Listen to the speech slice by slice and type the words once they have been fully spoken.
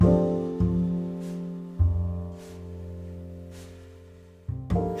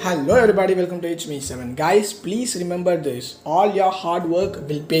Hello everybody, welcome to HME7. Guys, please remember this. All your hard work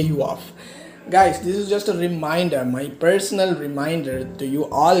will pay you off. Guys, this is just a reminder, my personal reminder to you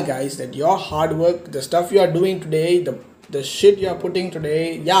all guys, that your hard work, the stuff you are doing today, the shit you are putting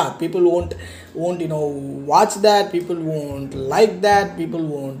today, yeah, people won't watch that, people won't like that, people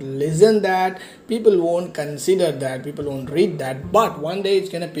won't listen that, people won't consider that, people won't read that, but one day it's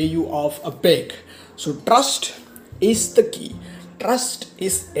gonna pay you off a big. So trust is the key. Trust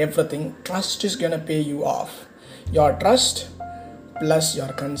is everything. Trust is gonna pay you off. Your trust plus your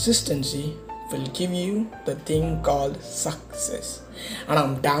consistency will give you the thing called success. And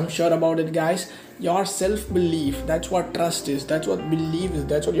I'm damn sure about it, guys. Your self-belief, that's what trust is, that's what belief is,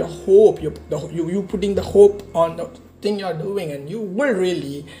 that's what your hope, you putting the hope on the thing you're doing, and you will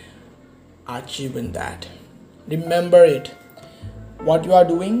really achieve in that. Remember it. What you are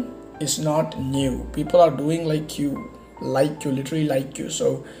doing is not new. People are doing like you, literally like you.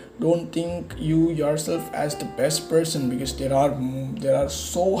 So don't think you yourself as the best person, because there are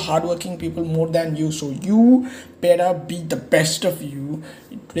so hardworking people more than you. So you better be the best of you.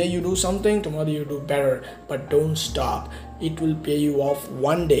 Today you do something, tomorrow you do better, but don't stop. It will pay you off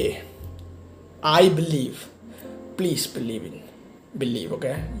one day. I believe. Please believe,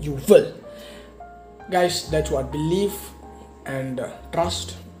 okay? You will. Guys, that's what belief and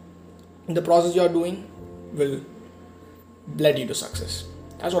trust in the process you are doing will lead you to success.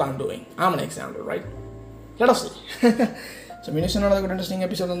 That's what I'm doing. I'm an example, right? Let us see. So, we need another good interesting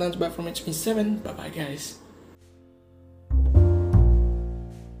episode, and that's bye from HME7. Bye bye, guys.